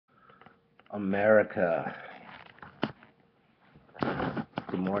America.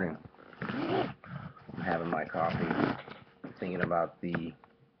 Good morning. I'm having my coffee, thinking about the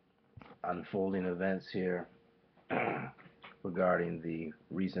unfolding events here regarding the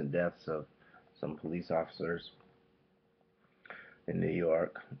recent deaths of some police officers in New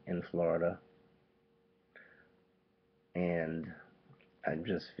York, in Florida, and I'm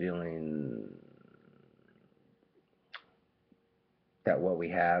just feeling that what we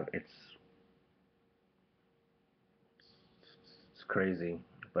have, it's crazy,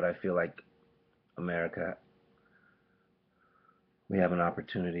 but I feel like America, we have an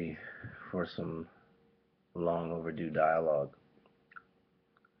opportunity for some long overdue dialogue.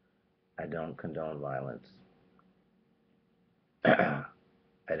 I don't condone violence. I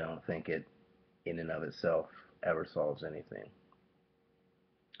don't think it, in and of itself, ever solves anything.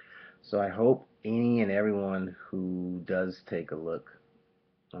 So I hope any and everyone who does take a look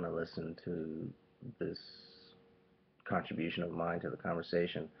and a listen to this contribution of mine to the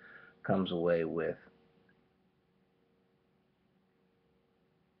conversation comes away with,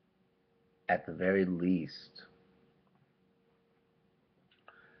 at the very least,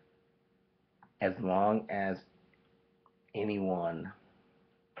 as long as anyone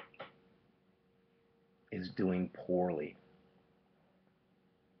is doing poorly,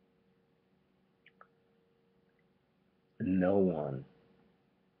 no one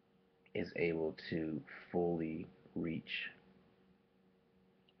is able to fully reach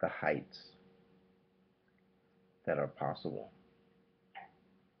the heights that are possible.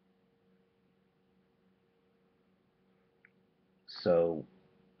 So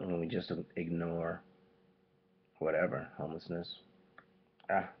when we just ignore whatever, homelessness,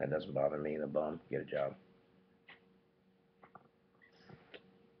 that doesn't bother me, the bum, get a job.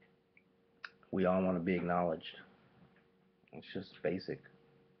 We all want to be acknowledged. It's just basic.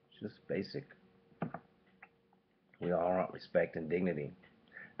 It's just basic. We all want respect and dignity.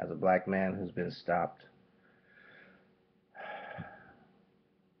 As a black man who's been stopped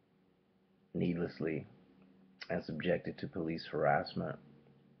needlessly and subjected to police harassment,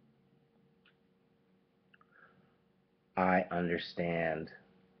 I understand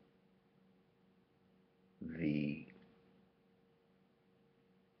the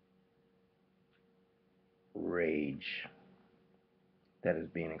rage that is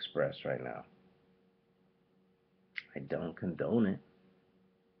being expressed right now. I don't condone it,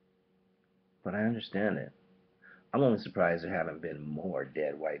 but I understand it. I'm only surprised there haven't been more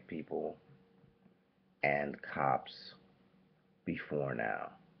dead white people and cops before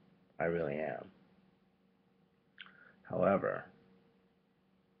now. I really am. However,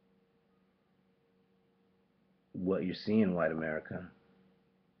 what you see in white America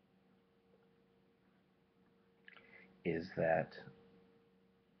is that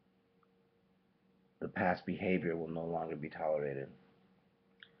the past behavior will no longer be tolerated.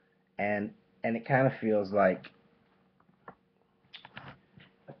 And it kind of feels like,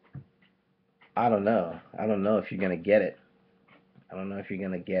 I don't know. I don't know if you're gonna get it. I don't know if you're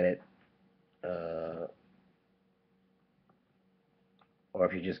gonna get it, uh, or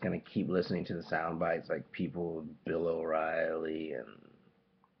if you're just gonna keep listening to the sound bites like people, Bill O'Reilly and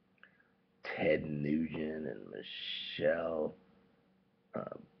Ted Nugent and Michelle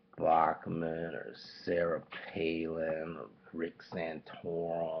uh, Bachman or Sarah Palin or Rick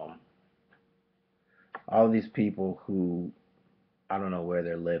Santorum. All these people who, I don't know where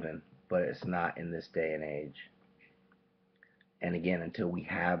they're living, but it's not in this day and age. And again, until we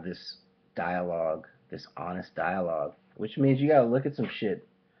have this dialogue, this honest dialogue, which means you gotta look at some shit,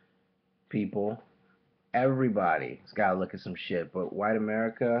 people. Everybody's gotta look at some shit. But white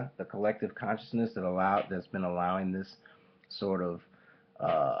America, the collective consciousness that's been allowing this sort of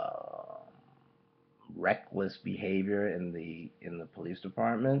reckless behavior in the police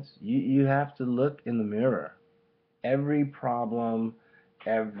departments, you have to look in the mirror. Every problem,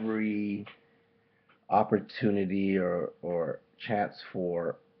 every opportunity or chance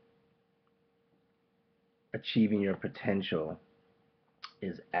for achieving your potential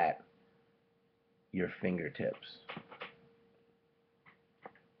is at your fingertips.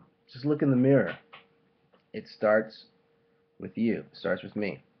 Just look in the mirror. It starts with you. It starts with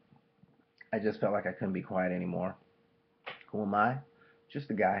me. I just felt like I couldn't be quiet anymore. Who am I? Just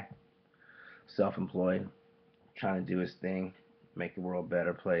a guy, self-employed, trying to do his thing, make the world a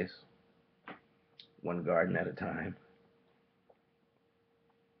better place, one garden at a time.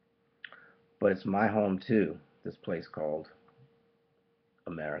 But it's my home too, this place called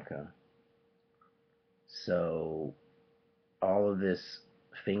America. So all of this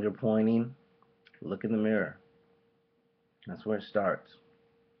finger pointing, look in the mirror. That's where it starts.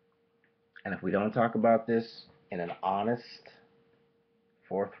 And if we don't talk about this in an honest,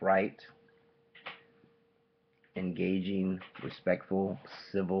 forthright, engaging, respectful,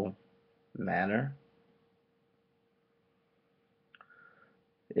 civil manner,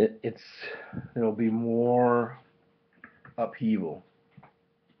 there'll be more upheaval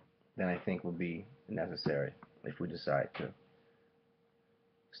than I think will be necessary if we decide to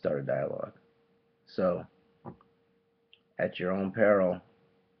start a dialogue. So, at your own peril,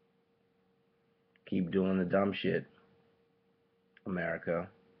 keep doing the dumb shit, America,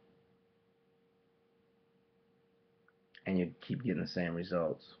 and you keep getting the same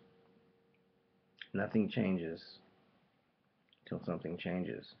results. Nothing changes until something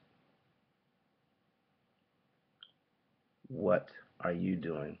changes. What are you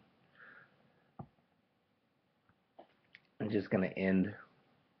doing? I'm just going to end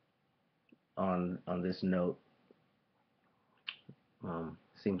on this note.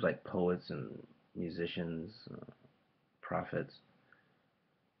 Seems like poets and musicians, prophets,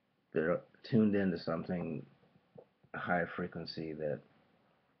 they're tuned into something high frequency that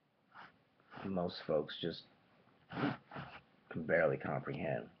most folks just can barely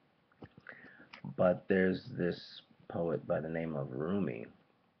comprehend. But there's this poet by the name of Rumi,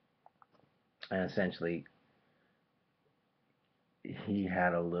 and essentially he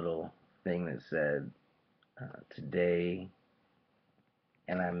had a little thing that said, today,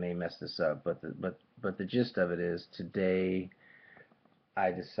 and I may mess this up, but the gist of it is, today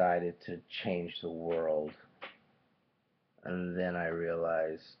I decided to change the world, and then I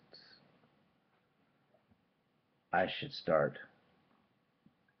realized I should start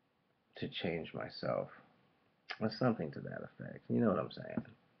to change myself. Or something to that effect. You know what I'm saying?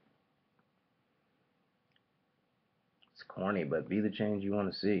 It's corny, but be the change you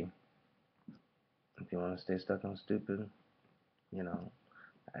want to see. If you want to stay stuck on stupid, you know,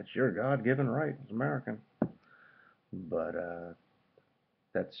 that's your God-given right as American. But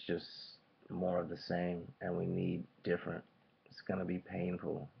that's just more of the same, and we need different. It's going to be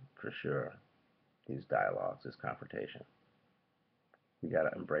painful for sure, these dialogues, this confrontation. We got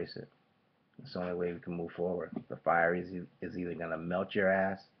to embrace it. It's the only way we can move forward. The fire is either going to melt your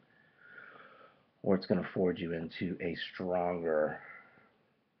ass, or it's going to forge you into a stronger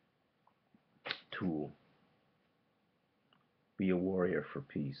tool. Be a warrior for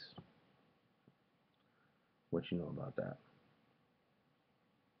peace. What you know about that?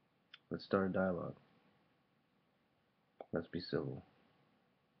 Let's start a dialogue. Let's be civil.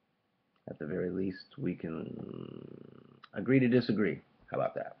 At the very least, we can agree to disagree. How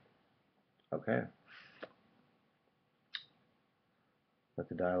about that? Okay. Let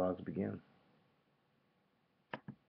the dialogues begin.